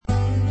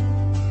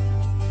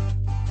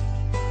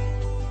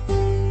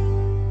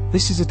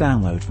This is a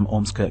download from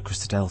Ormskirk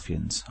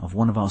Christadelphians of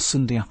one of our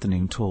Sunday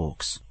afternoon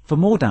talks. For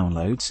more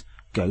downloads,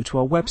 go to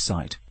our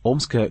website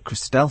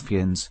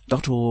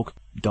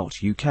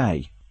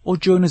ormskirkchristadelphians.org.uk or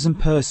join us in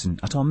person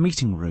at our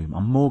meeting room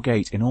on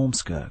Moorgate in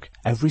Ormskirk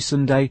every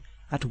Sunday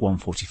at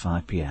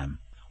 1:45 p.m.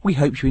 We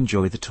hope you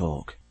enjoy the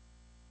talk.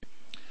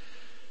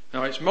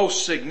 Now, it's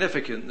most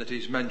significant that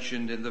he's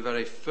mentioned in the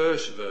very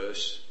first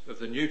verse of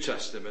the New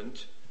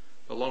Testament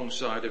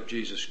alongside of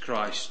Jesus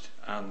Christ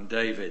and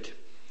David.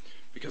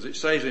 Because it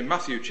says in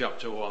Matthew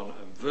chapter 1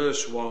 and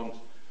verse 1,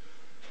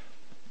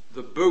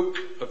 the book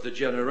of the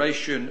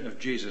generation of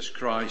Jesus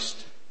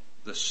Christ,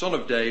 the son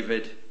of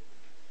David,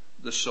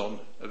 the son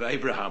of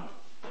Abraham.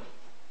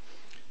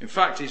 In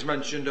fact, he's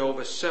mentioned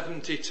over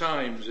 70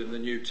 times in the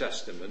New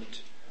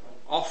Testament,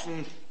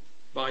 often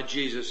by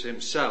Jesus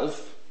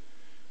himself,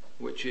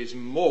 which is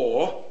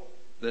more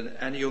than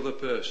any other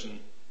person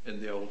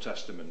in the Old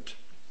Testament.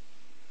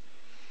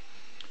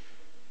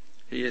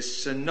 He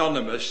is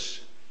synonymous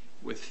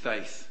with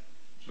faith,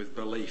 with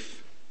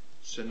belief,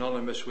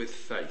 synonymous with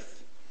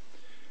faith.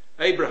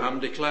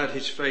 Abraham declared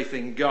his faith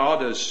in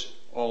God as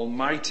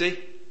Almighty,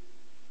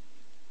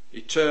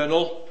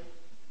 Eternal,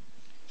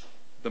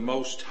 the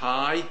Most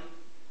High,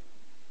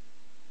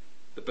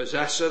 the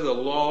Possessor, the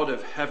Lord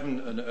of heaven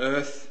and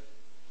earth,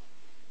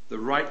 the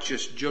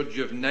righteous Judge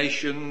of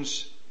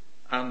nations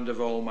and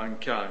of all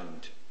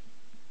mankind.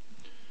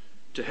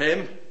 To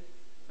him,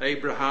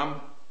 Abraham,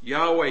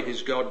 Yahweh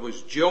his God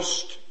was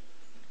just,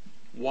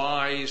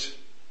 wise,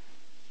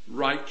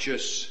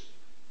 righteous,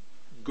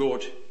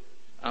 good,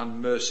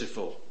 and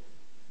merciful.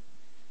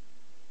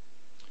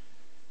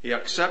 He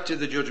accepted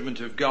the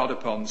judgment of God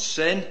upon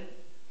sin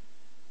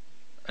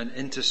and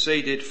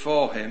interceded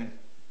for him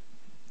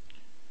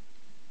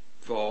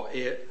for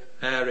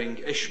erring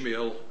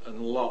Ishmael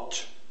and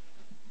Lot.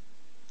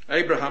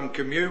 Abraham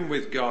communed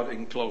with God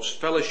in close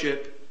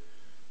fellowship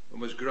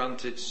and was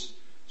granted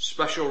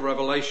special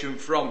revelation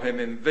from him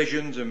in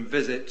visions and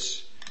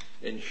visits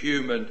in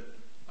human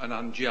and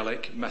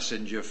angelic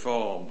messenger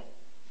form.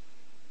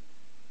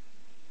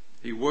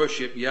 He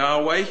worshipped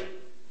Yahweh,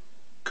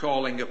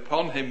 calling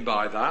upon him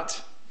by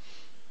that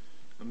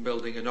and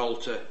building an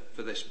altar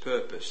for this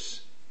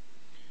purpose.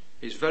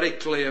 His very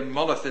clear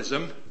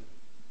monotheism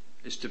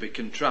is to be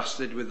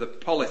contrasted with the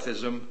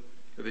polytheism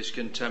of his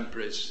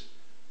contemporaries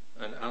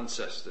and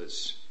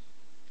ancestors.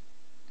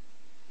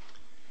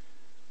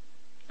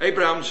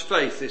 Abraham's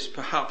faith is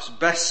perhaps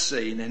best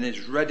seen in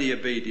his ready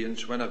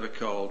obedience whenever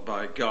called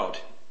by God.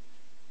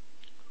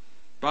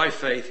 By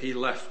faith he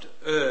left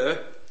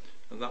Ur,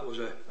 and that was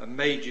a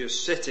major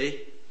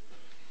city.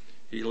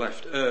 He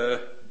left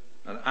Ur,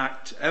 an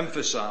act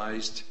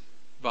emphasised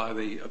by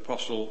the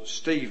Apostle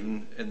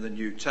Stephen in the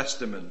New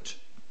Testament.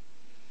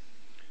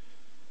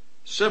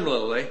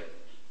 Similarly,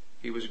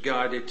 he was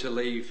guided to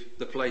leave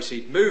the place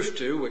he'd moved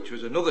to, which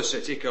was another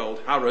city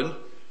called Haran.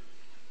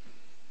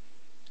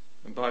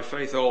 And by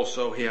faith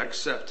also he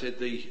accepted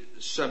the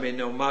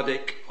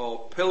semi-nomadic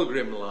or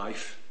pilgrim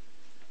life,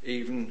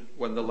 even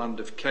when the land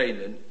of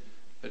Canaan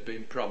had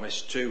been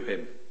promised to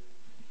him.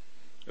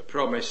 A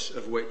promise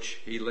of which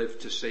he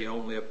lived to see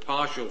only a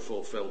partial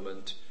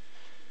fulfilment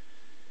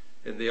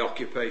in the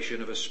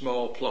occupation of a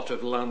small plot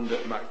of land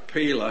at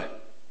Machpelah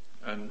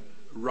and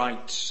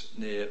Rites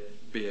near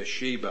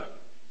Beersheba.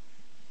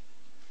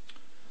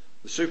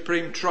 The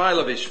supreme trial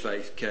of his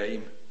faith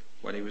came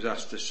when he was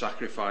asked to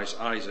sacrifice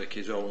Isaac,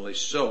 his only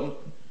son,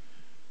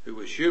 who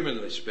was,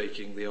 humanly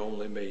speaking, the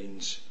only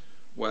means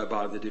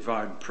whereby the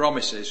divine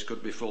promises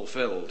could be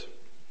fulfilled.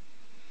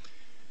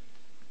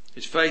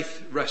 His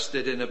faith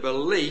rested in a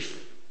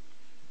belief,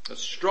 a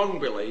strong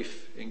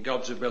belief in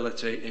God's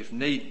ability, if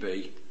need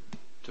be,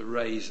 to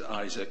raise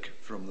Isaac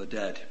from the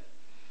dead.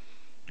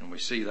 And we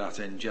see that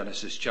in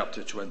Genesis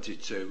chapter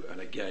 22 and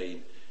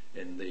again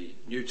in the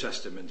New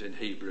Testament in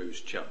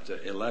Hebrews chapter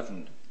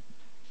 11.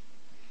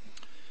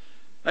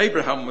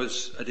 Abraham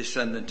was a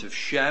descendant of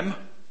Shem,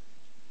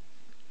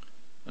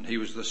 and he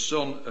was the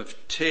son of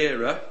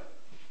Terah,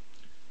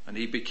 and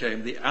he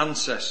became the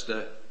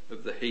ancestor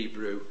of the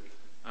Hebrew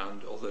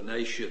and other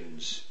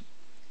nations.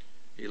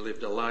 He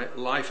lived a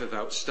life of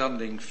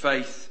outstanding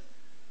faith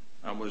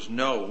and was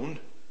known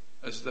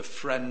as the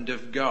friend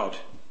of God.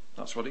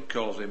 That's what it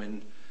calls him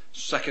in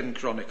 2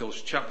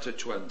 Chronicles chapter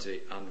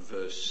 20 and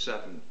verse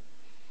 7.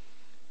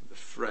 The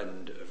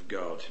friend of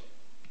God.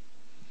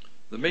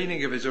 The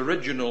meaning of his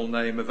original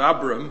name of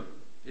Abram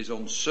is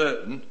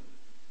uncertain,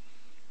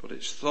 but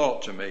it's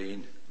thought to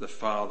mean the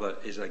Father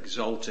is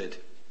exalted.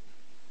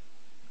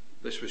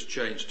 This was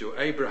changed to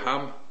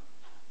Abraham,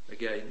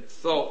 again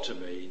thought to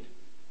mean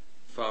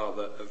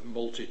Father of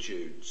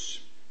multitudes.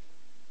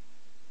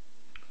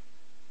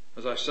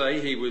 As I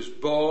say, he was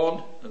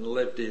born and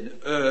lived in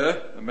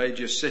Ur, a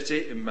major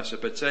city in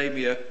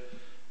Mesopotamia,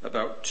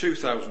 about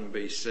 2000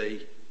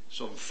 BC,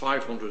 some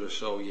 500 or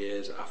so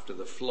years after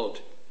the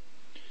flood.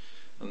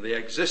 And the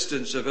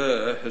existence of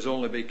Ur has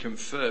only been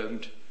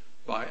confirmed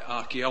by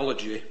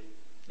archaeology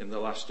in the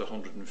last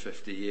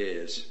 150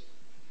 years.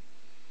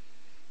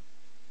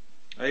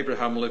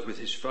 Abraham lived with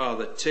his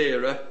father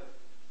Terah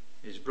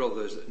his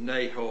brothers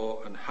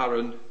Nahor and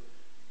Haran,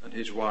 and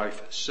his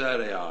wife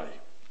Sarai.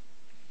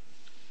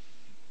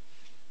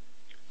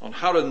 On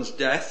Haran's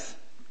death,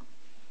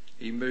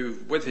 he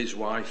moved with his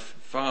wife,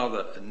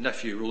 father and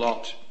nephew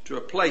Lot to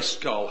a place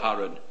called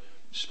Haran,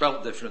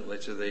 spelt differently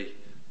to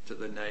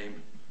the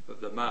name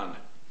of the man,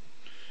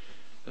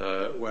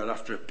 where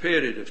after a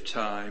period of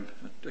time,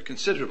 a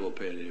considerable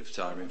period of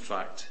time in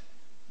fact,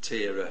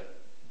 Terah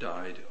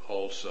died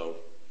also.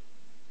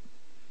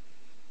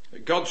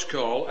 At God's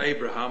call,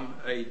 Abraham,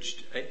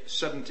 aged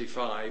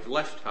 75,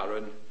 left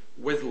Haran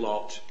with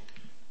Lot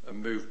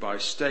and moved by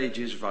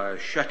stages via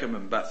Shechem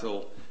and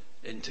Bethel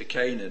into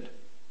Canaan.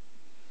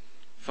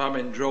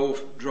 Famine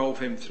drove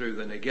him through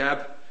the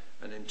Negeb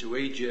and into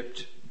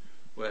Egypt,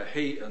 where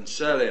he and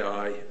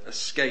Sarai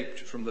escaped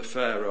from the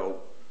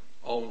Pharaoh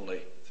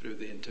only through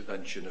the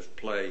intervention of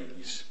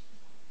plagues.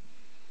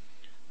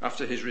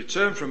 After his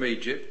return from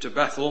Egypt to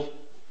Bethel,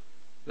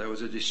 there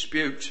was a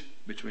dispute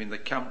between the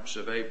camps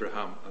of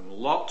Abraham and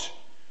Lot,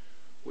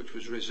 which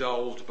was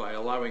resolved by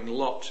allowing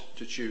Lot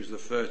to choose the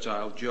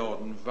fertile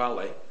Jordan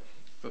Valley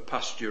for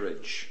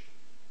pasturage.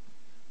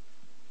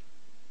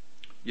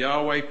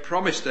 Yahweh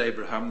promised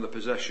Abraham the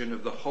possession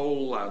of the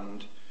whole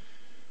land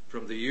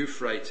from the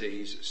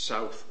Euphrates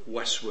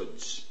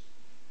south-westwards,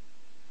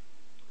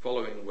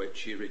 following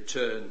which he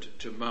returned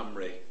to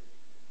Mamre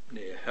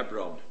near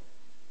Hebron.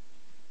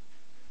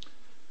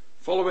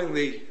 Following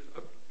the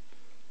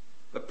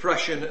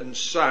oppression and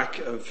sack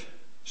of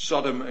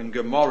Sodom and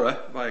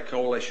Gomorrah by a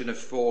coalition of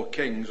 4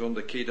 kings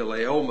under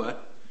Kedorlaomer,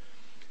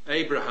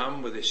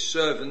 Abraham, with his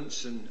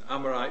servants and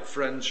Amorite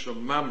friends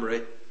from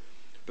Mamre,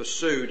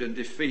 pursued and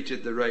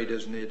defeated the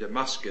raiders near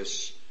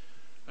Damascus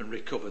and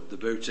recovered the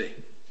booty.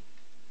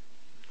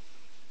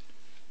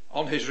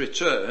 On his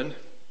return,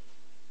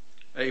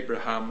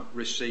 Abraham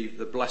received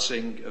the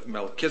blessing of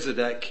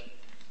Melchizedek,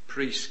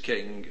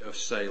 priest-king of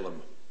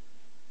Salem.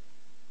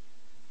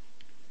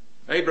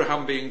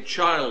 Abraham, being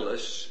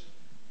childless,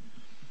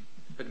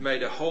 had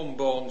made a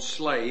homeborn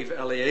slave,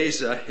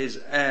 Eliezer,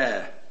 his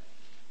heir,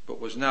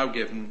 but was now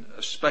given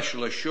a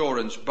special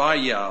assurance by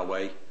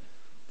Yahweh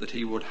that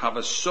he would have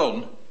a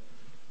son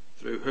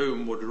through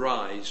whom would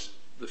rise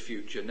the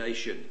future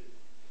nation.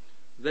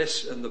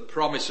 This and the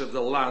promise of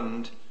the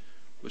land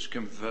was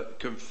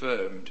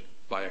confirmed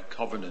by a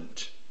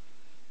covenant.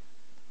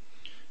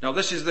 Now,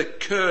 this is the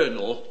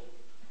kernel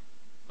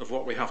of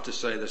what we have to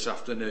say this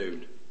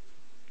afternoon,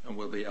 and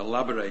will be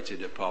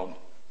elaborated upon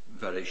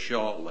very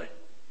shortly.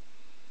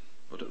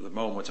 But at the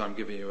moment I'm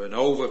giving you an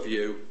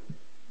overview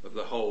of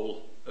the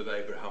whole of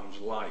Abraham's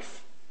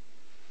life.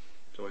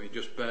 So if you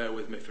just bear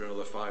with me for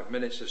another 5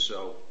 minutes or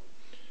so,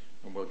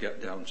 and we'll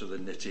get down to the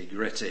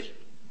nitty-gritty.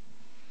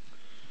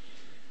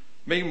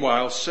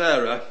 Meanwhile,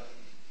 Sarah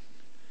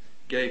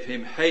gave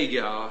him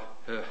Hagar,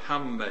 her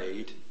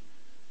handmaid,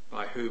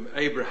 by whom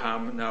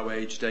Abraham, now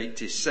aged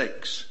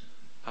 86,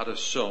 had a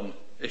son,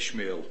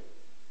 Ishmael.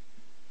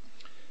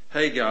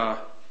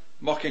 Hagar,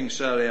 mocking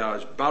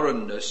Sarai's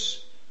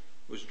barrenness,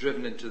 was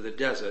driven into the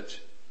desert,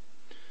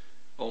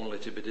 only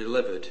to be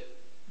delivered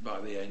by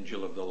the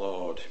angel of the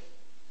Lord.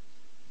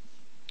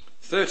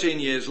 13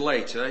 years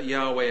later,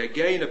 Yahweh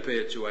again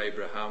appeared to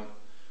Abraham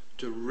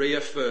to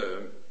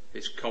reaffirm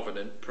his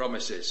covenant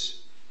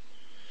promises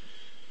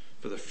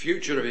for the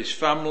future of his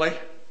family,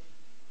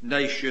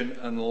 nation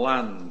and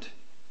land,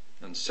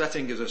 and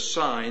setting as a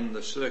sign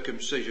the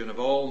circumcision of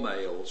all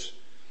males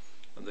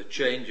and the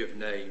change of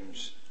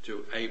names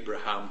to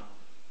Abraham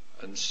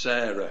and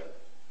Sarah.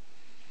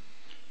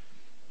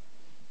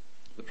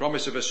 The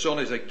promise of a son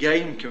is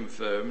again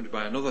confirmed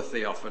by another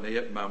theophany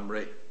at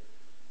Mamre,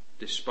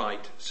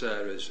 despite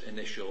Sarah's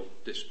initial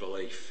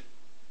disbelief.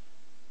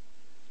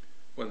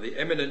 When the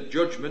imminent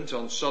judgment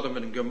on Sodom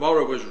and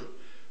Gomorrah was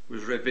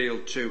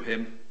revealed to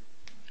him,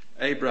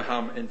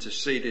 Abraham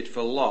interceded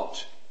for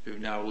Lot, who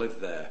now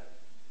lived there.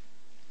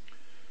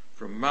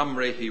 From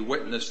Mamre he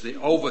witnessed the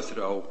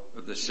overthrow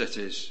of the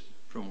cities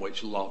from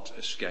which Lot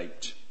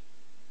escaped.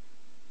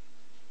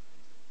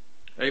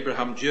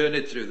 Abraham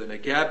journeyed through the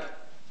Negeb,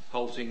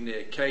 halting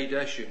near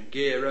Kadesh and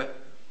Gerar,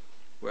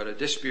 where a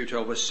dispute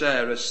over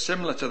Sarah,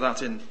 similar to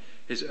that in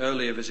his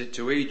earlier visit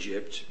to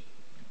Egypt,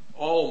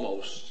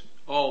 almost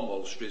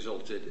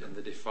resulted in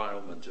the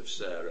defilement of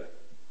Sarah.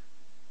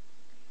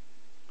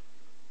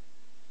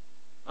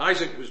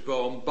 Isaac was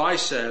born by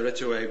Sarah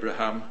to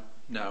Abraham,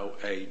 now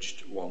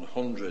aged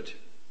 100.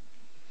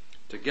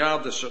 To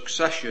guard the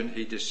succession,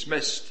 he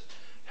dismissed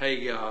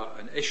Hagar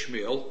and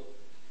Ishmael,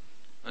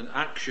 an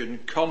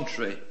action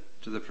contrary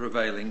to the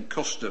prevailing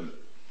custom.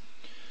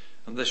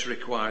 And this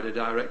required a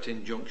direct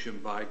injunction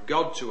by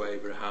God to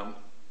Abraham,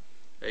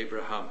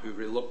 who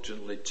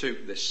reluctantly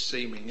took this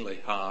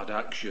seemingly hard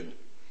action.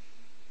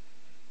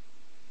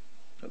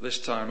 At this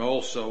time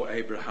also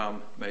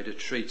Abraham made a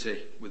treaty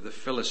with the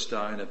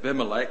Philistine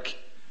Abimelech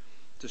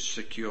to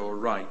secure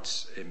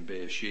rights in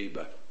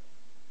Beersheba.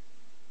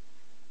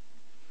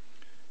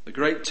 The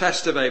great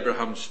test of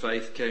Abraham's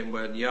faith came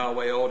when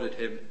Yahweh ordered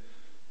him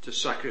to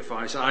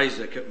sacrifice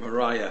Isaac at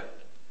Moriah.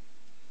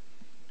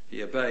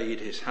 He obeyed,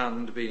 his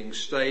hand being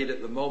stayed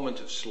at the moment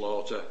of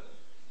slaughter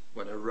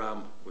when a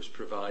ram was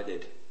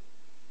provided.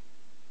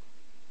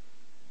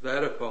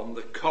 Thereupon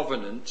the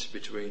covenant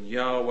between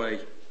Yahweh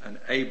and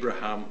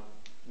Abraham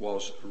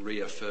was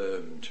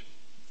reaffirmed.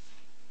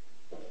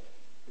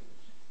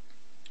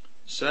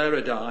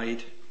 Sarah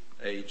died,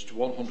 aged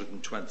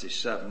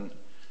 127,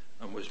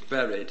 and was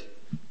buried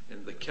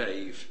in the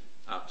cave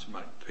at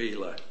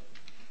Machpelah,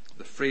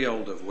 the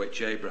freehold of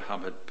which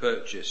Abraham had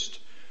purchased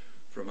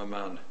from a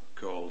man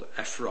called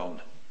Ephron.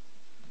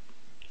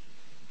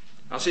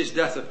 As his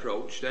death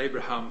approached,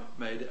 Abraham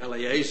made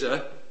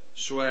Eliezer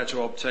swear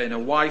to obtain a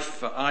wife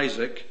for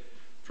Isaac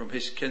from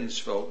his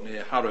kinsfolk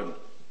near Haran.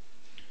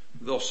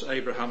 Thus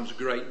Abraham's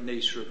great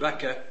niece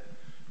Rebekah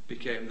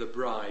became the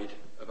bride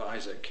of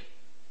Isaac.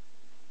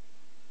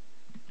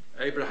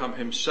 Abraham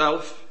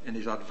himself, in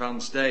his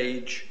advanced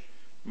age,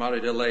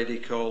 married a lady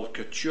called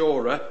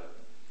Keturah,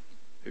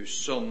 whose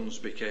sons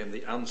became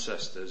the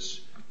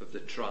ancestors of the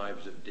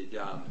tribes of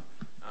Dedan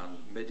and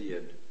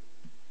Midian.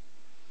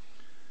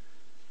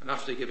 And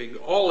after giving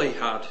all he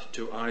had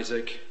to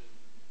Isaac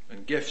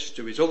and gifts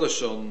to his other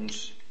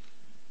sons,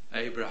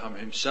 Abraham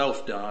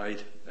himself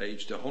died,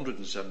 aged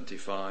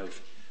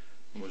 175,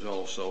 and was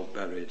also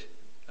buried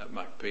at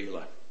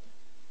Machpelah.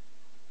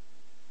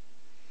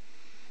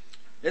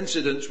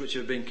 Incidents which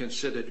have been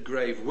considered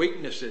grave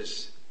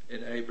weaknesses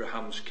in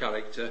Abraham's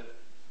character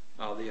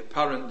are the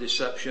apparent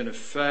deception of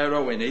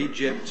Pharaoh in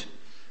Egypt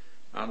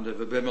and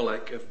of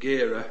Abimelech of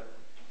Gerar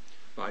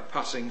by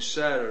passing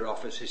Sarah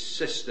off as his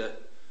sister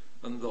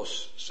and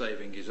thus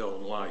saving his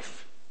own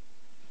life.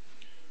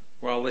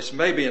 While this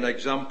may be an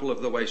example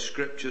of the way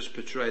scriptures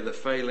portray the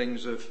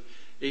failings of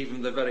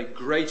even the very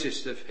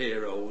greatest of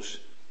heroes,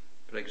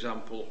 for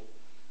example,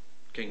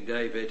 King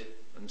David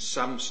and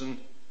Samson,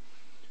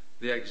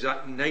 the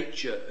exact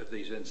nature of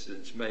these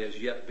incidents may as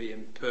yet be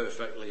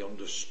imperfectly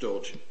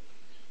understood.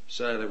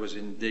 Sarah was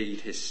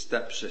indeed his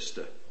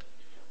stepsister,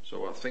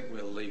 so I think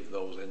we'll leave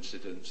those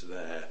incidents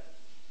there.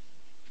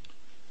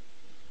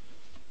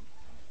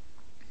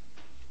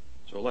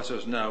 So let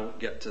us now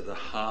get to the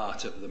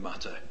heart of the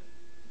matter.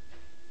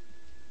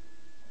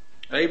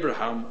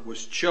 Abraham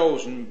was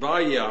chosen by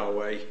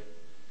Yahweh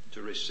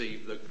to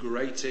receive the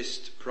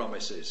greatest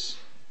promises,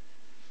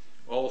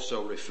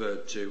 also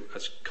referred to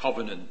as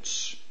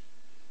covenants,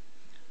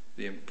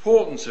 the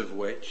importance of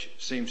which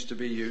seems to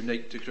be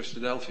unique to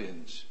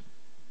Christadelphians.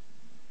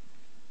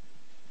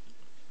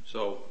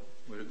 So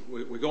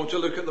we're going to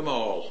look at them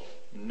all.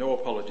 No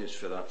apologies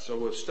for that. So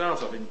we'll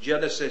start off in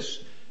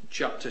Genesis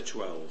chapter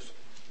 12.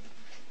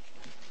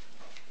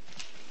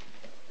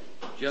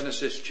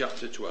 Genesis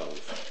chapter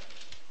 12.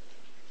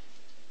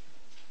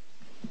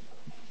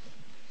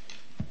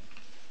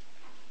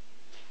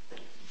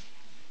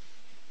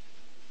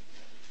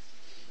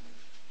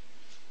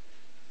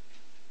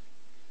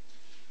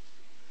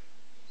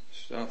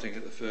 Starting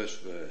at the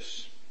first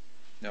verse.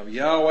 Now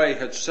Yahweh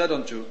had said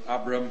unto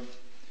Abram,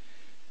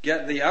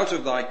 Get thee out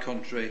of thy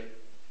country,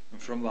 and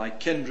from thy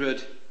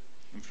kindred,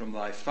 and from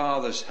thy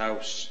father's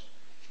house,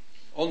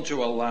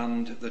 unto a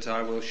land that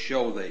I will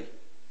show thee.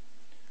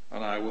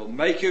 And I will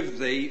make of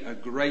thee a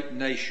great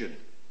nation,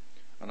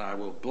 and I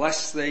will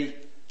bless thee,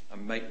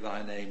 and make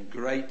thy name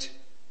great,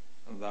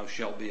 and thou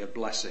shalt be a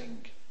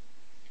blessing.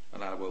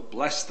 And I will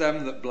bless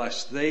them that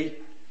bless thee,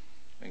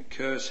 and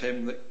curse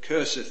him that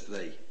curseth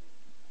thee.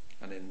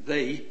 And in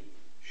thee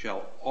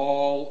shall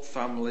all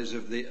families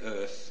of the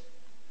earth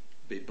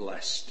be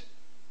blessed.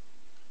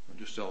 I'll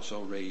just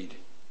also read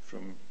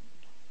from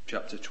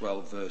chapter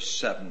 12 verse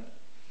 7.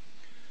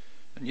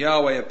 And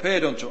Yahweh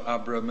appeared unto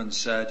Abram and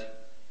said,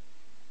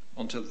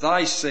 Unto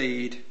thy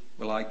seed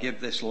will I give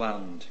this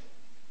land.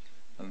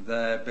 And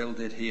there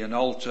builded he an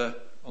altar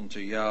unto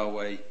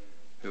Yahweh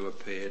who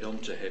appeared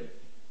unto him.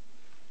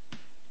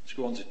 Let's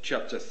go on to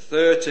chapter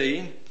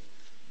 13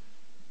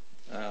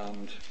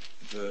 and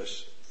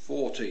verse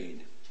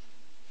 14.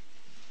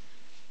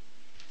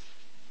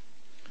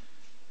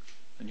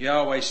 And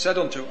Yahweh said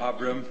unto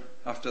Abram,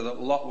 after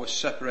that Lot was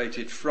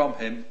separated from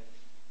him,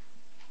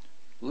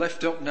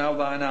 Lift up now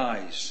thine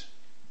eyes,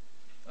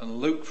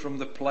 and look from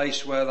the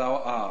place where thou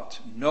art,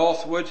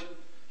 northward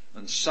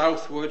and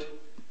southward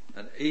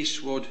and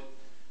eastward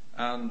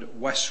and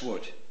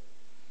westward.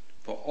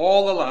 For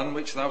all the land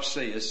which thou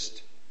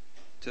seest,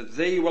 to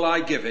thee will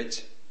I give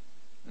it,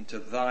 and to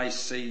thy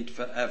seed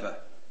for ever.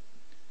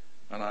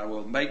 And I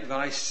will make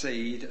thy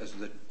seed as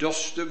the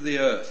dust of the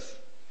earth,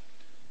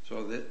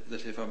 so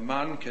that if a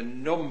man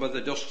can number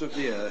the dust of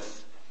the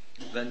earth,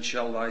 then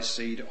shall thy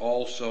seed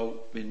also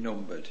be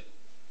numbered.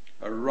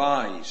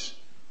 Arise,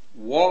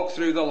 walk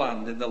through the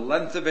land in the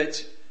length of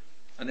it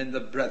and in the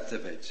breadth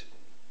of it,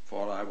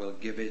 for I will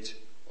give it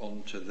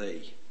unto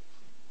thee.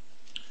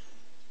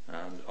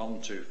 And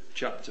on to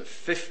chapter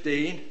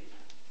 15.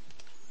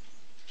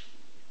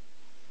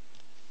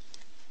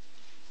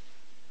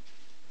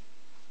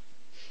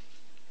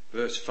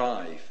 Verse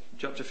 5,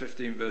 chapter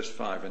 15 verse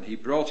 5. And he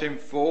brought him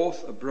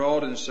forth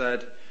abroad and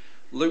said,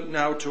 Look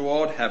now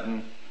toward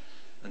heaven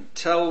and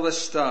tell the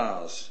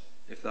stars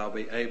if thou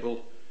be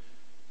able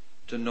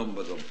to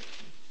number them.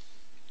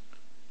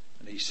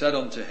 And he said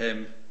unto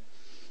him,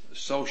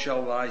 so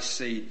shall thy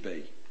seed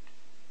be.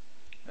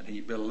 And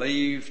he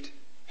believed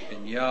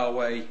in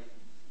Yahweh,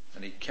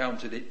 and he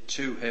counted it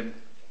to him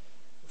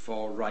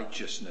for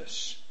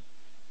righteousness.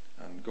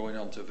 And going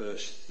on to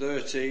verse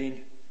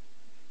 13,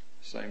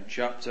 same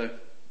chapter.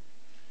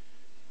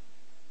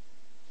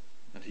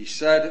 And he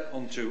said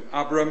unto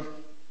Abram,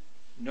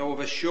 know of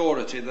a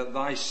surety that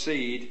thy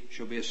seed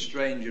shall be a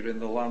stranger in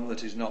the land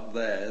that is not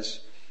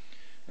theirs,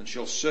 and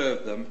shall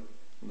serve them,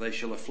 and they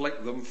shall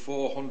afflict them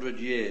 400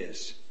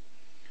 years.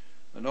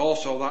 And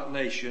also that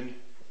nation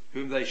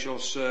whom they shall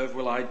serve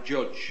will I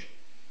judge,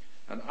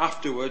 and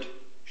afterward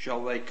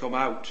shall they come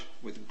out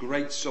with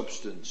great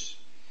substance,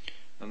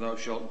 and thou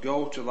shalt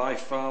go to thy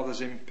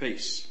fathers in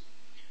peace.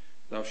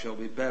 Thou shalt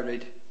be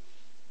buried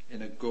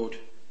in a good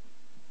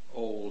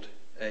old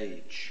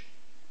age.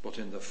 But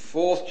in the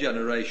 4th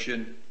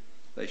generation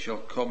they shall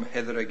come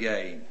hither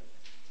again.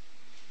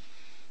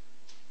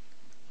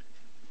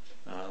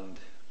 And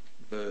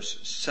verse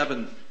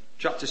 7,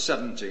 chapter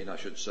 17 I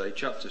should say,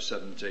 chapter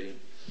 17.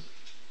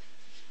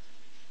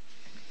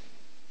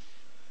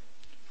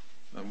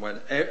 And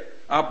when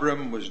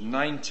Abram was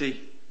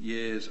 90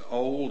 years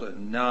old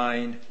and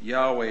 9,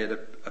 Yahweh had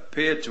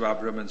appeared to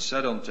Abram and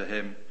said unto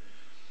him,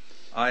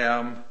 I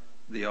am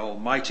the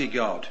Almighty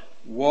God.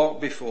 Walk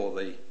before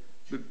me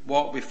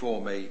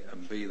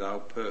and be thou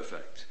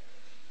perfect.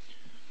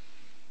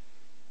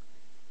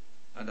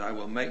 And I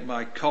will make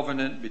my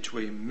covenant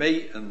between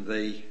me and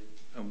thee,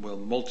 and will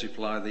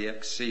multiply thee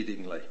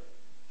exceedingly.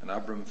 And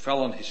Abram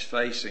fell on his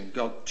face, and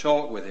God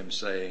talked with him,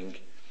 saying,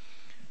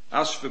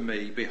 as for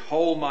me,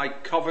 behold, my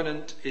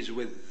covenant is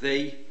with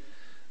thee,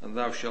 and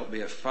thou shalt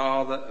be a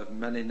father of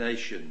many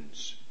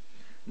nations.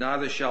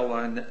 Neither shall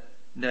thy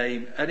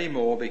name any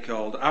more be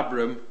called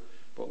Abram,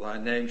 but thy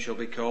name shall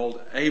be called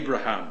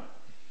Abraham.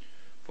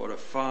 For a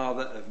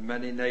father of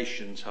many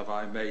nations have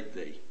I made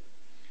thee.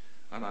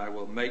 And I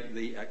will make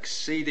thee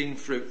exceeding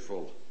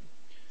fruitful,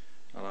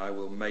 and I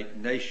will make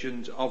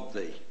nations of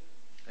thee,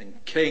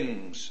 and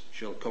kings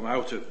shall come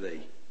out of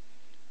thee.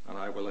 And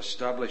I will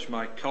establish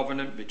my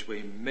covenant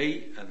between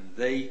me and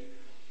thee,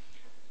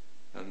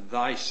 and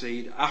thy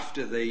seed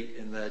after thee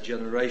in their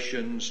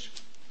generations,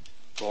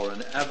 for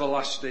an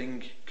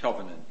everlasting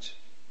covenant,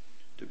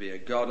 to be a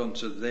God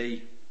unto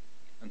thee,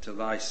 and to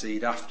thy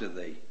seed after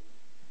thee.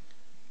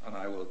 And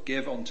I will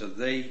give unto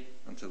thee,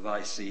 and to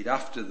thy seed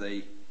after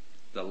thee,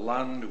 the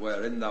land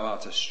wherein thou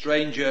art a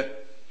stranger,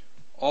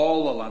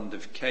 all the land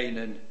of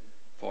Canaan,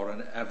 for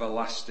an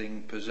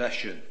everlasting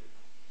possession.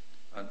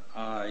 And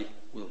I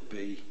will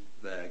be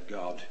their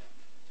God.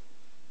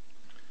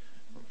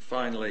 And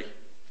finally,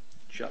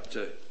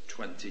 chapter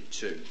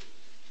 22.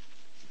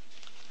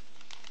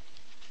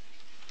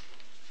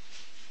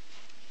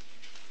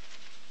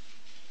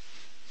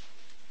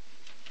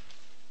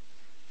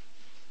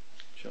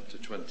 Chapter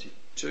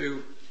 22,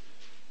 we'll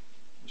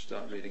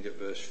start reading at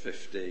verse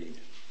 15.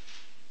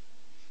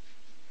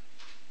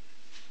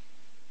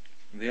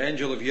 And the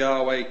angel of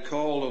Yahweh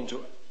called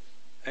unto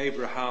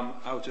Abraham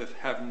out of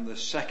heaven the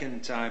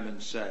 2nd time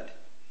and said,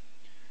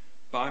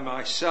 by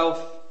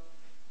myself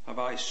have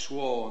I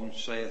sworn,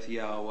 saith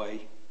Yahweh,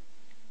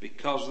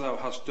 because thou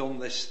hast done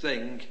this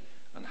thing,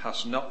 and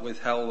hast not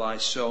withheld thy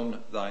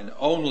son, thine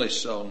only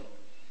son,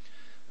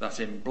 that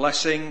in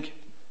blessing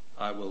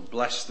I will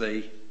bless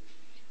thee,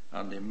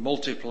 and in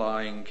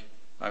multiplying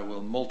I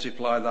will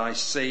multiply thy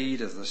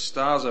seed as the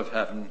stars of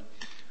heaven,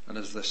 and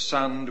as the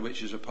sand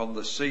which is upon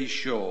the sea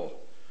shore.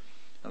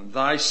 And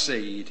thy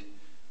seed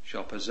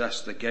shall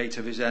possess the gate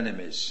of his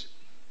enemies,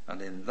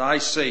 and in thy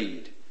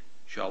seed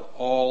shall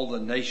all the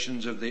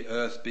nations of the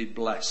earth be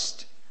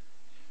blessed,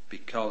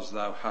 because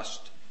thou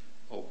hast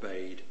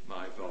obeyed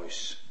my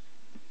voice.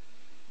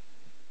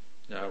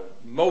 Now,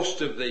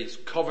 most of these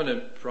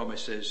covenant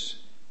promises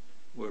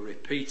were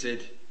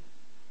repeated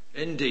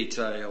in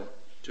detail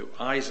to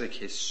Isaac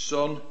his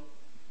son,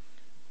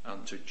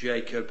 and to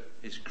Jacob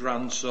his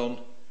grandson,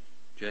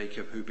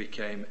 Jacob who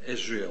became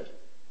Israel.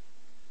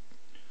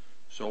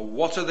 So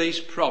what are these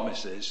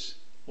promises?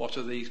 What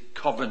are these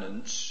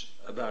covenants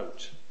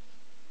about?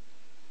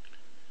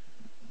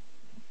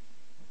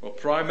 Well,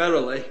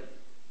 primarily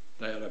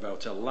they are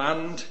about a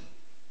land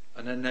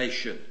and a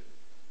nation.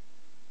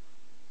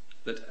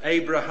 That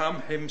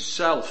Abraham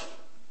himself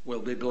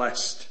will be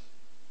blessed.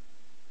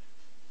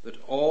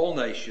 That all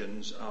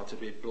nations are to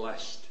be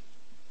blessed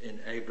in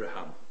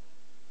Abraham.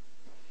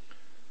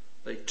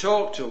 They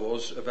talk to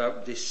us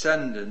about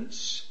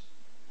descendants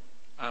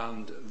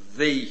and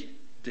the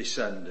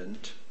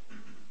descendant,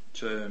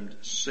 termed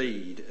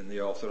seed in the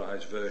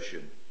Authorized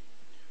Version.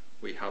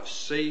 We have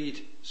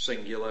seed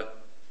singular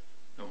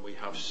and we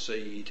have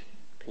seed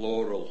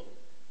plural.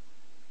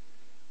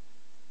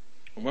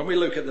 And when we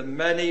look at the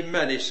many,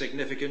 many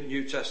significant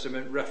New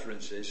Testament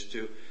references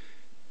to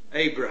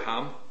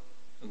Abraham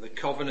and the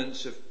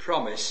covenants of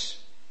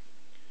promise,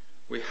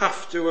 we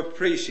have to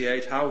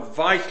appreciate how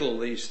vital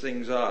these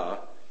things are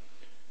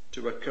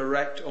to a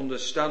correct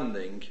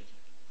understanding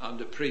and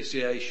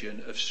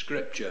appreciation of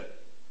Scripture.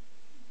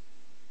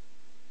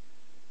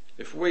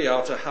 if we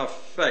are to have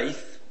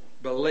faith,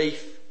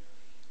 belief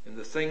in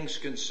the things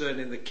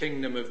concerning the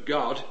kingdom of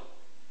God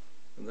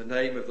and the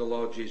name of the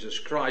Lord Jesus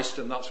Christ,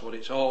 and that's what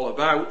it's all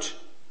about,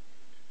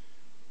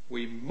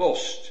 we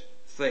must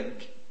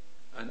think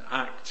and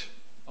act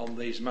on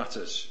these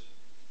matters.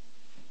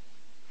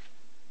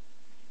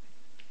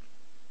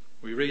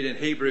 We read in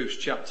Hebrews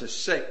chapter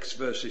 6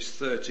 verses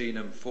 13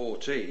 and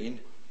 14,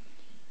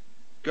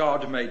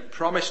 God made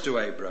promise to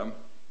Abram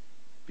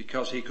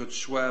because he could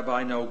swear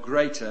by no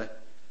greater,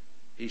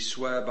 he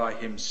sware by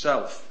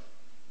himself,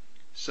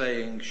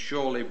 saying,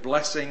 surely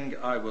blessing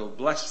I will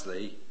bless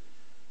thee,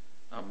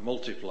 and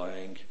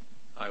multiplying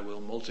I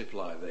will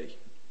multiply thee.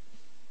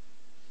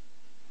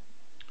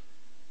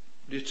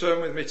 Would you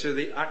turn with me to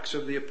the Acts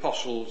of the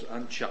Apostles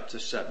and chapter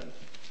 7.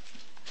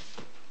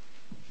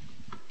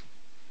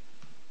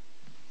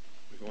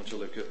 We're going to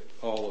look at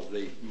all of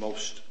the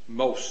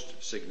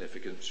most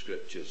significant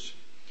scriptures.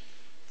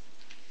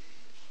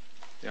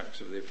 The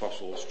Acts of the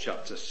Apostles,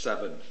 chapter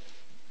 7.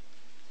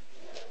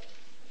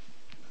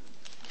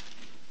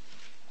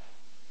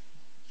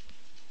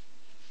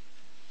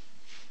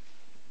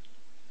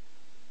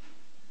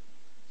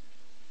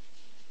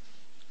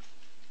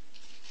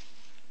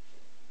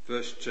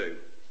 Verse 2.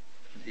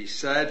 He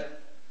said,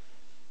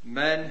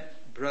 men,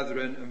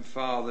 brethren and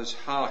fathers,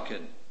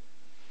 hearken.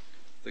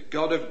 The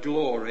God of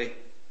glory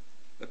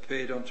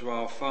appeared unto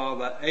our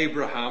father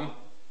Abraham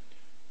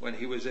when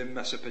he was in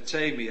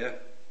Mesopotamia,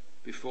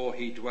 before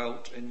he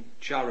dwelt in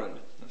Charan,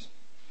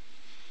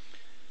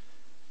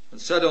 and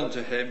said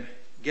unto him,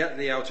 get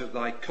thee out of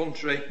thy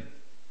country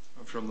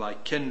and from thy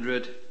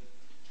kindred,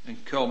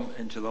 and come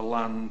into the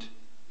land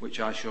which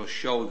I shall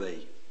show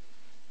thee.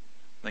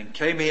 Then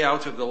came he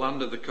out of the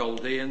land of the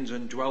Chaldeans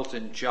and dwelt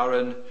in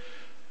Charan,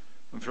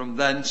 and from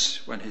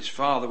thence, when his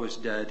father was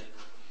dead,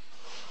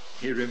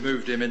 he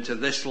removed him into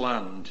this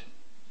land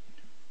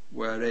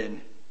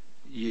wherein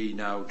ye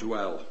now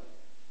dwell.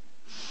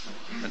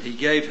 And he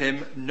gave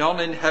him none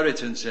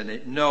inheritance in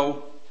it,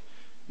 no,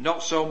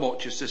 not so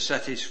much as to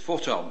set his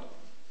foot on.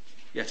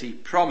 Yet he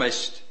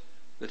promised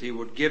that he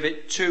would give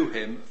it to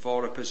him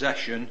for a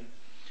possession,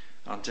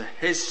 and to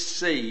his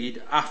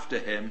seed after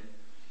him,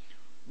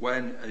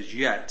 when as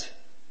yet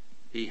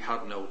he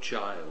had no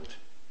child.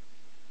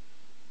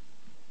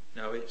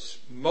 Now it's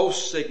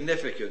most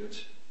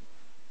significant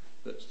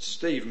that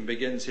Stephen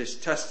begins his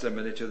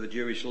testimony to the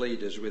Jewish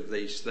leaders with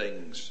these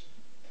things.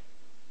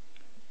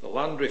 The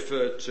land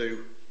referred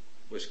to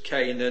was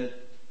Canaan,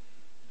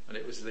 and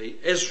it was the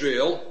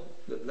Israel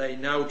that they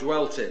now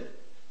dwelt in.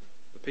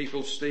 The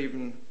people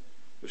Stephen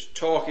was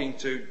talking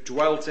to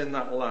dwelt in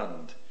that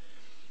land,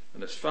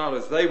 and as far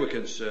as they were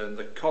concerned,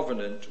 the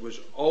covenant was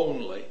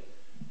only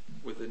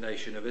with the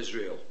nation of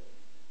Israel.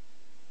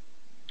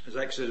 As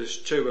Exodus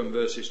 2 and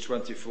verses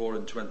 24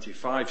 and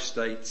 25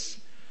 states,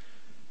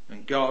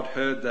 and God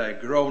heard their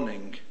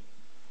groaning,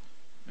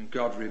 and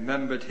God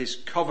remembered his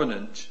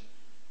covenant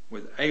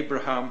with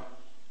Abraham,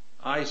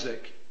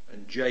 Isaac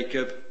and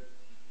Jacob,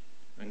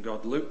 and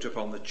God looked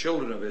upon the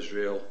children of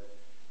Israel,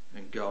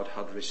 and God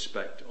had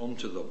respect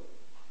unto them.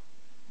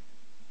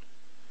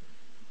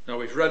 Now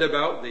we've read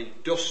about the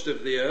dust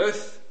of the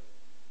earth,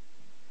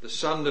 the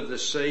sand of the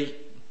sea,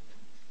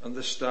 and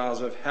the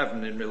stars of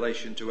heaven in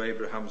relation to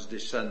Abraham's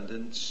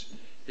descendants,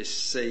 his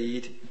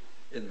seed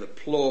in the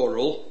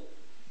plural,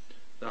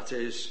 that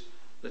is,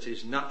 that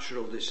his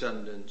natural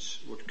descendants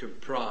would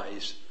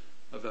comprise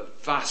of a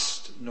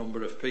vast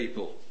number of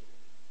people.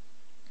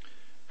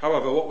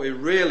 However, what we're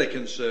really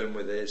concerned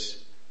with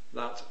is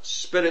that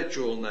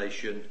spiritual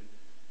nation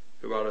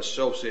who are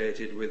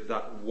associated with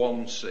that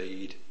one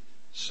seed,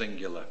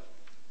 singular.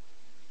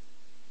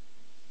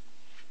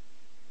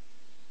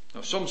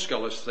 Now, some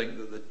scholars think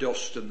that the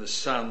dust and the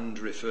sand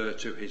refer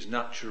to his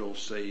natural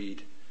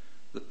seed,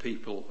 the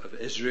people of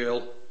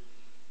Israel.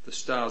 The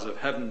stars of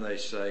heaven, they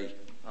say,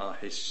 are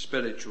his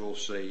spiritual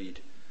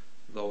seed,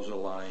 those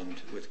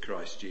aligned with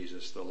Christ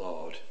Jesus the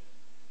Lord.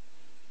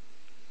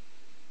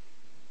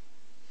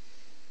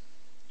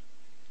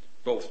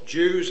 Both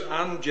Jews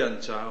and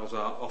Gentiles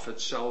are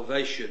offered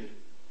salvation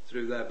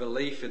through their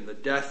belief in the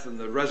death and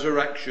the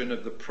resurrection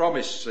of the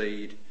promised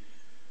seed,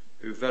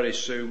 who very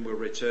soon will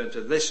return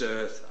to this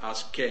earth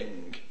as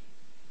king,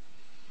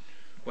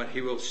 when he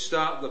will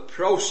start the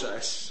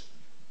process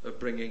of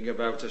bringing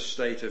about a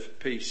state of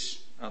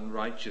peace and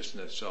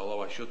righteousness,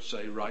 although I should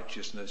say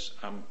righteousness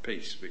and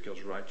peace,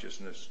 because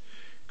righteousness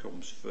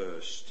comes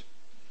first.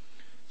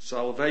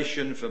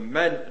 Salvation for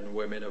men and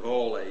women of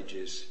all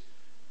ages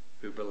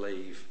who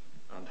believe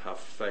and have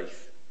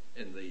faith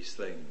in these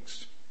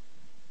things.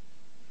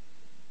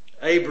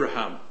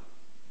 Abraham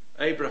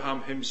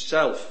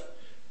himself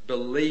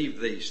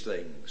believed these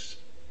things.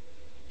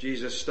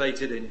 Jesus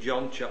stated in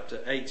John chapter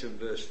 8 and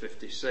verse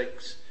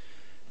 56,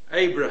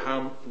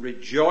 Abraham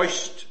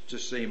rejoiced to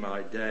see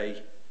my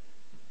day.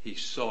 He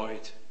saw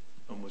it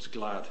and was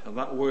glad. And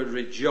that word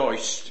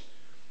rejoiced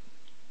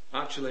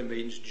actually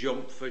means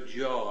jump for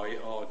joy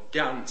or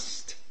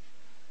danced.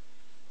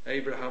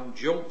 Abraham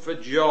jumped for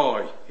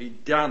joy. He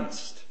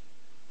danced.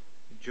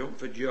 He jumped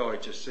for joy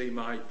to see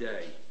my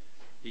day.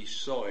 he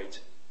saw it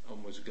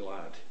and was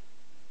glad.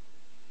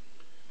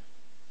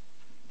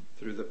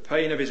 Through the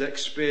pain of his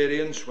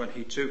experience when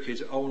he took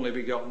his only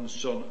begotten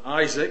son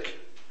Isaac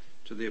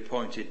to the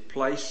appointed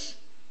place,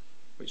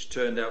 which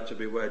turned out to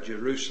be where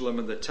Jerusalem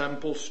and the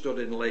temple stood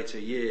in later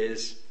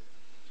years,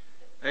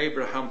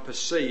 Abraham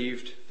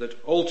perceived that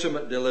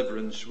ultimate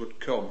deliverance would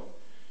come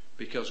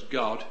because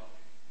God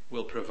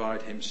will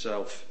provide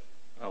himself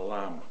a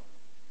lamb.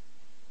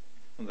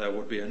 And there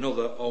would be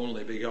another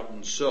only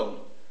begotten son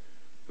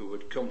who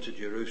would come to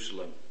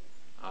Jerusalem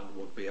and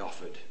would be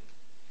offered.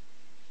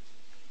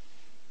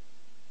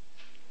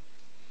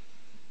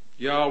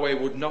 Yahweh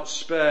would not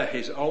spare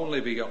his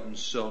only begotten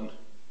son,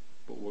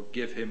 but would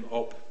give him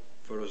up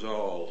for us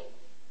all.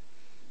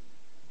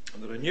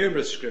 And there are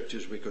numerous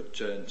scriptures we could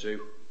turn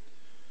to.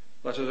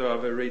 Let us,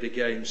 however, read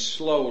again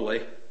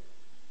slowly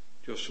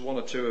just one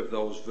or two of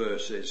those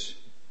verses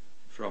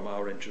from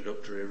our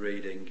introductory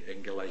reading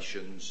in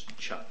Galatians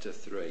chapter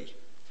 3.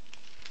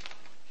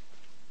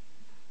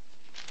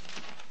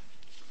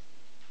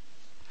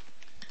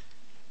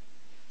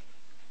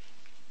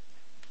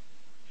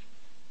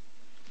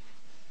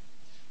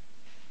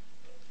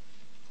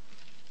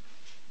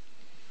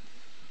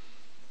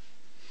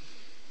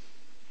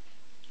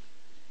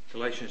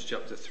 Galatians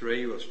chapter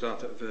 3, we'll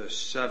start at verse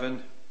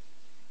 7.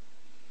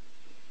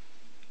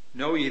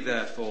 Know ye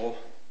therefore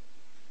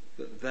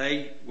that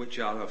they which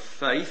are of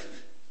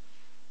faith,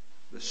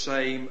 the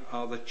same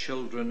are the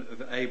children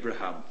of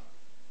Abraham.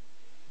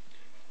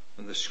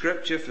 And the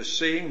scripture,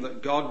 foreseeing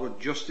that God would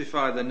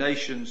justify the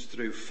nations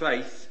through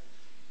faith,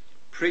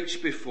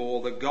 preached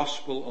before the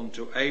gospel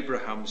unto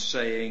Abraham,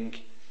 saying,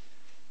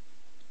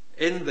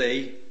 In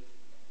thee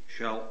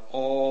shall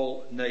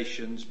all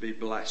nations be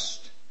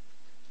blessed.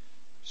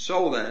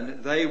 So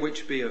then, they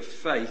which be of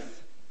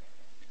faith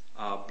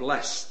are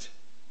blessed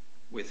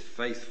with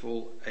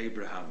faithful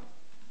Abraham.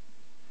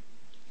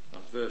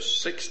 And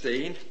verse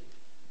 16.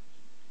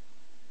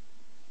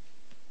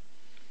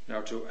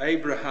 Now to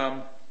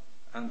Abraham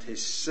and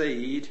his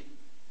seed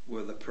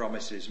were the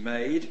promises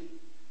made.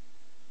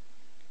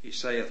 He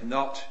saith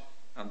not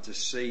unto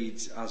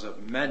seeds as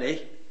of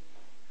many,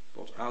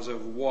 but as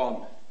of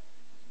one,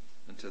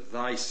 and to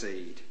thy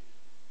seed,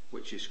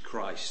 which is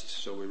Christ.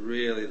 So we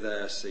really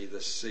there see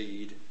the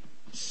seed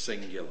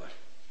singular.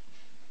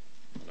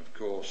 And of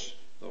course,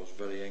 those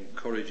very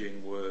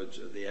encouraging words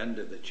at the end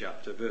of the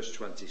chapter, verse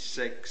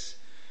 26,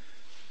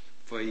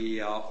 For ye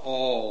are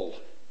all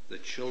the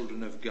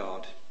children of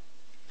God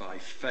by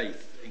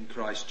faith in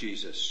Christ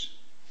Jesus.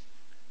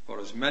 For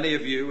as many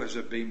of you as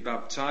have been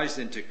baptized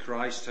into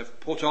Christ have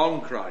put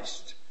on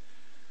Christ.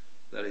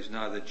 There is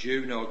neither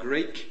Jew nor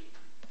Greek,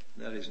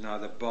 there is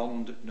neither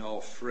bond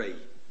nor free,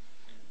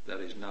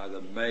 there is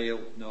neither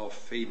male nor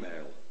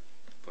female,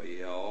 for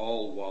ye are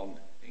all one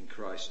in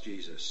Christ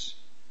Jesus.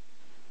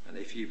 And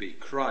if ye be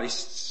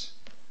Christ's,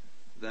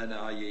 then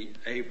are ye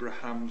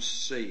Abraham's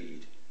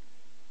seed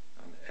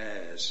and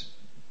heirs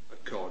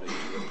according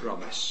to the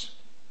promise.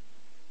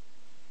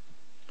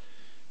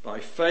 By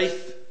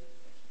faith,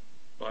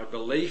 by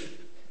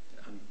belief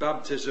and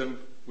baptism,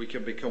 we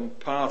can become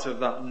part of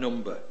that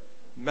number,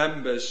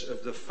 members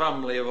of the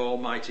family of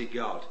Almighty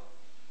God.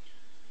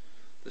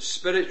 The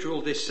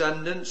spiritual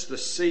descendants, the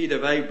seed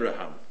of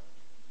Abraham.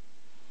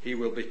 He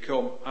will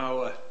become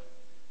our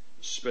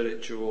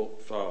spiritual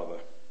father.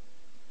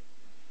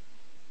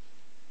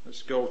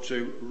 Let's go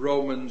to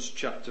Romans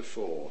chapter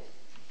 4.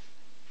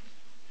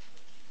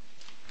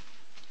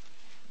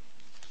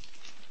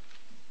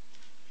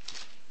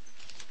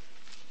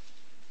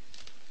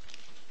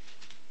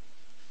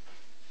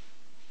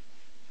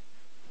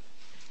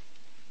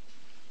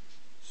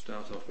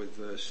 Start off with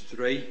verse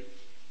 3.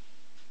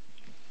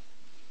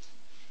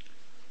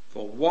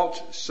 For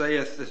what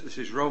saith, this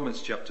is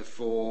Romans chapter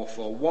 4,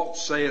 for what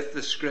saith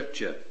the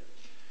scripture?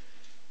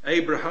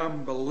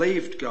 Abraham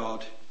believed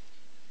God,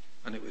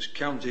 and it was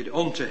counted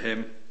unto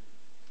him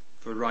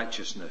for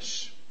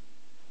righteousness.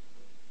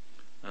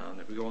 And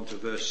if we go on to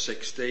verse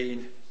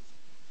 16.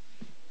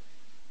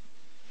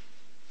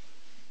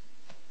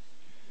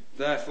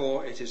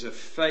 Therefore it is of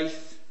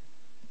faith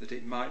that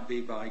it might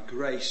be by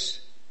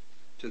grace,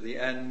 to the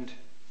end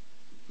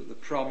that the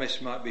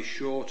promise might be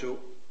sure to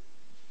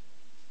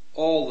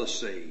all the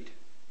seed,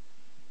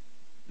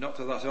 not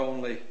to that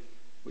only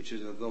which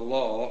is of the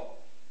law,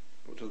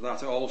 but to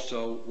that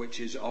also which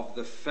is of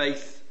the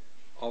faith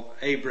of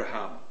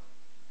Abraham,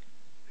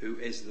 who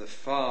is the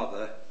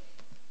father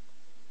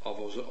of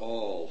us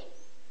all.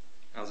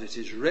 As it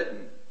is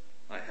written,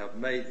 I have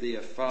made thee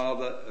a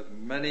father of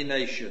many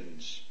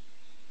nations,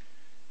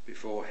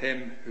 before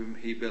him whom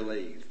he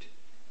believed,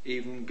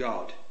 even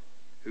God,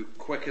 who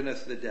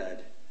quickeneth the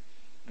dead,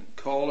 and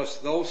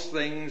calleth those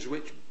things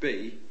which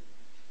be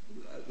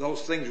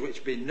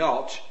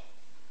not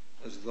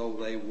as though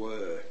they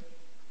were.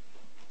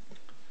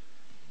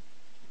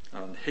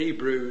 And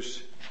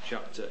Hebrews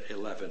chapter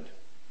 11.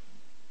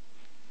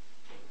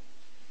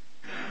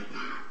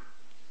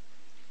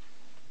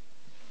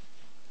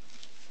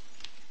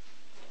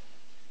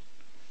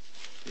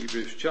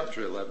 Hebrews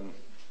chapter 11,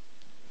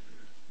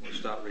 We'll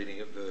start reading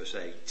at verse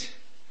 8.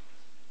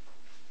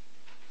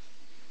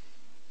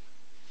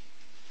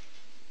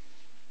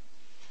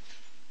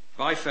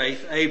 By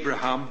faith,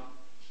 Abraham,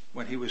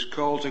 when he was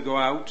called to go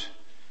out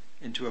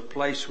into a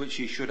place which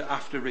he should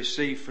after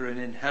receive for an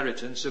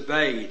inheritance,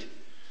 obeyed.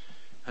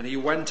 And he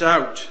went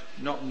out,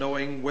 not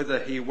knowing whither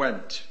he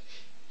went.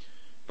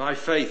 By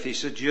faith he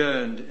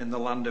sojourned in the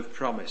land of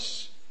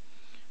promise,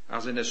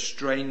 as in a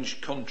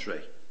strange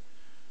country,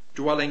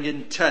 dwelling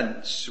in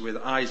tents with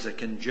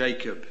Isaac and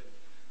Jacob,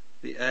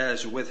 the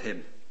heirs with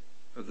him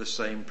of the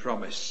same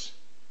promise.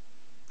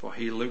 For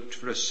he looked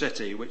for a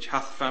city which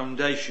hath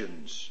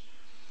foundations,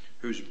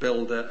 whose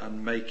builder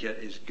and maker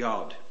is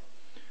God.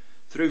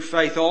 Through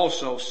faith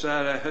also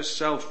Sarah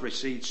herself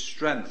received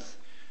strength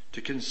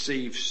to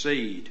conceive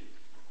seed,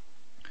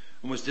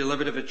 and was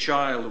delivered of a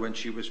child when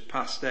she was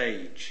past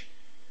age,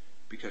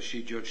 because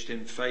she judged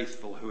him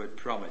faithful who had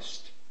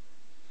promised.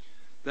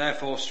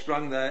 Therefore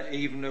sprang there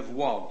even of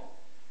one,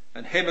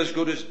 and him as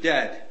good as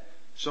dead,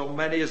 so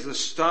many as the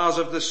stars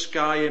of the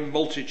sky in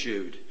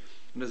multitude,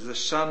 and as the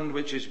sand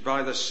which is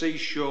by the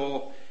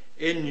seashore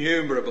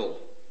innumerable.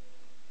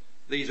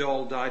 These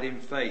all died in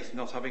faith,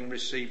 not having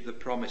received the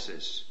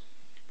promises,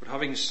 but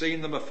having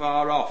seen them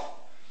afar off,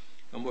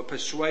 and were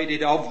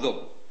persuaded of them,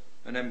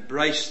 and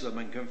embraced them,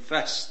 and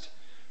confessed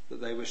that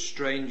they were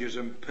strangers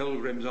and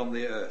pilgrims on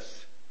the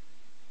earth.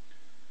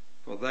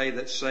 For they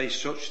that say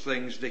such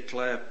things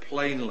declare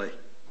plainly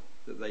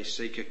that they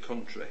seek a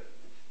country.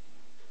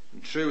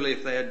 And truly,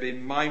 if they had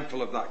been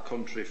mindful of that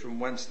country from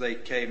whence they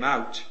came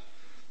out,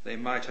 they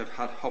might have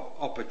had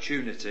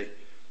opportunity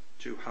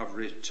to have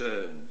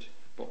returned.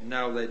 But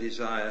now they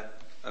desire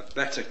a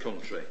better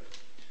country,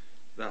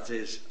 that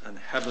is, an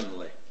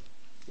heavenly.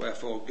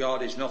 Wherefore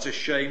God is not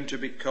ashamed to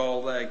be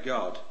called their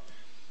God,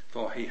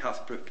 for he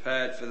hath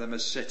prepared for them a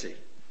city.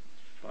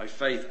 By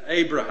faith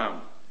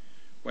Abraham,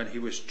 when he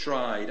was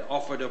tried,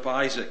 offered up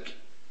Isaac,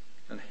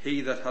 and he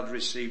that had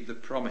received the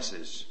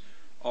promises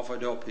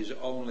offered up his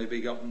only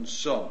begotten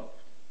son,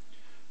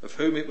 of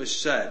whom it was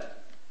said,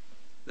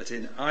 that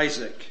in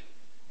Isaac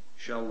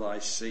shall thy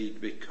seed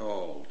be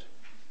called,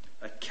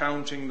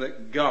 accounting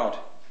that God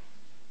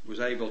was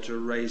able to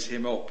raise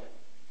him up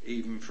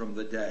even from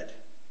the dead,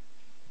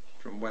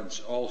 from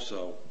whence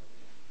also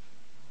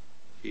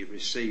he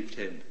received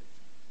him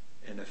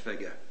in a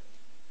figure.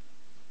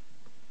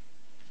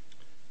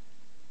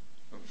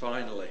 And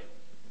finally,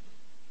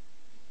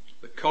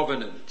 the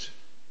covenant,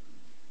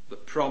 the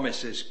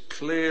promises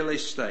clearly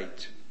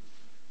state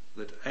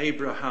that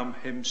Abraham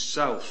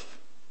himself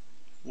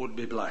would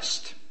be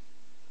blessed.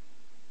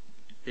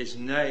 His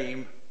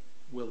name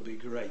will be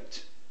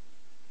great.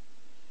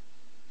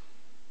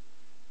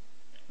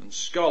 And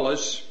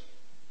scholars,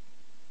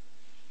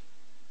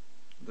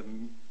 the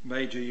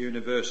major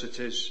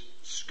universities,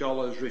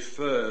 scholars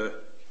refer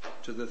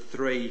to the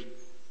three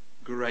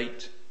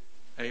great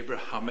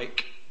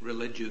Abrahamic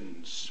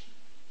religions: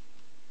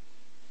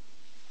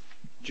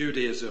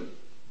 Judaism,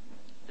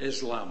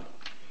 Islam,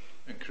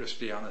 and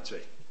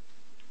Christianity.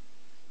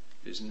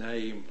 His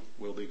name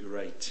will be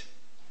great.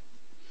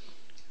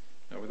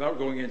 Now, without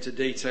going into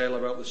detail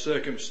about the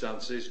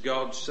circumstances,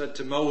 God said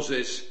to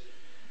Moses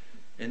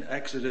in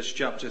Exodus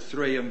chapter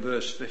 3 and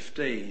verse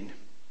 15,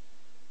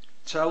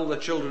 "Tell the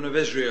children of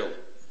Israel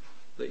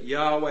that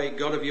Yahweh,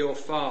 God of your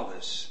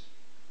fathers,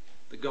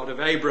 the God of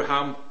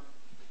Abraham,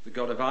 the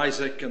God of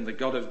Isaac, and the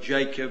God of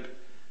Jacob,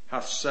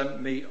 hath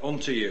sent me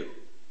unto you.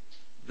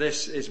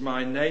 This is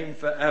my name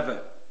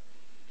forever,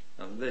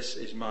 and this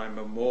is my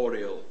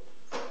memorial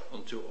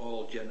unto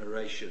all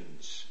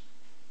generations."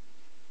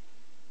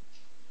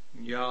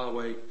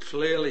 Yahweh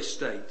clearly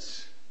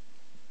states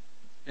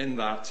in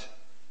that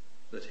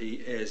he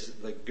is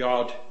the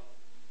God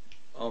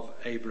of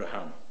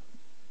Abraham.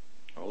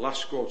 Our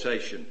last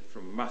quotation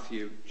from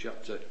Matthew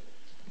chapter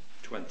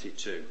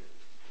 22.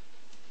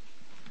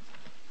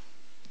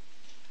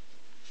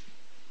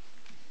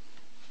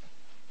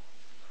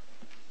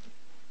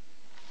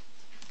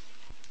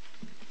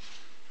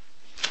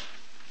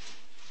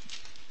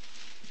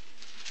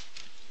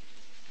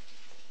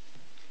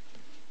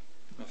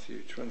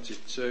 Matthew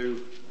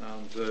 22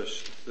 and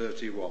verse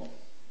 31.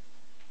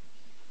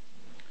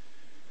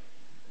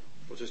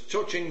 "But as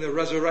touching the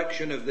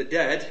resurrection of the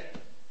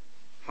dead,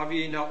 have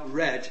ye not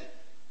read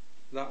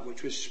that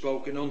which was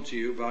spoken unto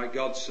you by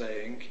God,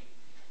 saying,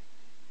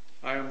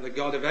 I am the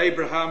God of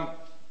Abraham,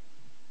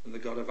 and the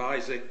God of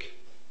Isaac,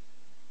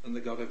 and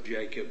the God of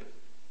Jacob.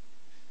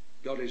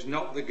 God is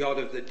not the God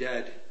of the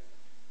dead,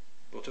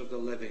 but of the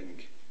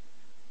living."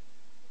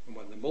 And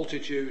when the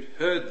multitude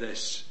heard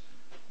this,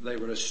 they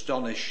were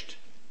astonished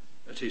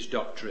at his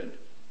doctrine.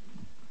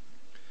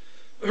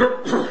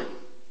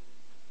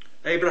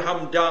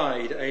 Abraham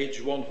died aged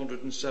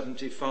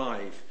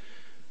 175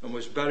 and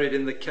was buried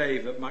in the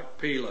cave at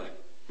Machpelah,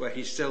 where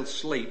he still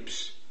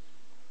sleeps,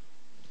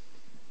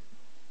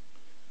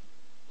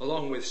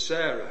 along with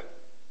Sarah,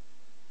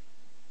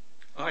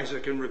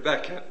 Isaac and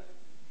Rebekah,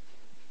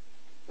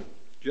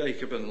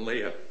 Jacob and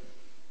Leah.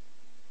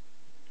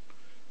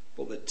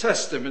 But the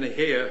testimony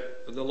here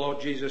of the Lord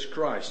Jesus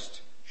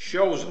Christ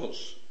shows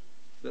us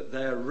that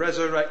their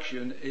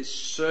resurrection is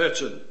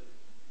certain.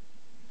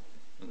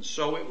 And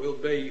so it will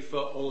be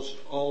for us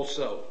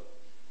also,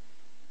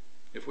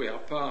 if we are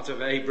part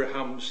of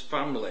Abraham's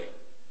family,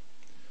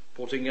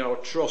 putting our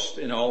trust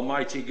in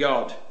Almighty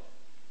God,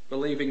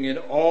 believing in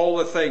all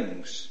the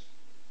things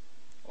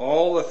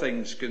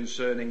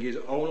concerning his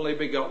only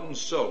begotten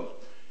Son,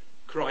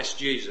 Christ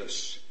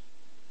Jesus,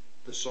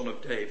 the Son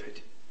of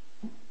David,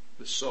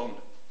 the son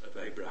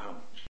of Abraham.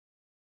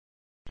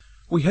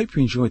 We hope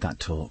you enjoyed that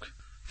talk.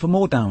 For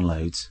more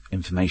downloads,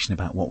 information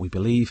about what we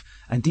believe,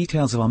 and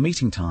details of our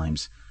meeting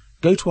times,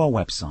 go to our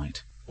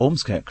website,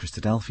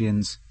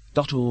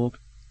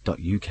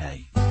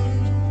 ormskirkchristadelphians.org.uk.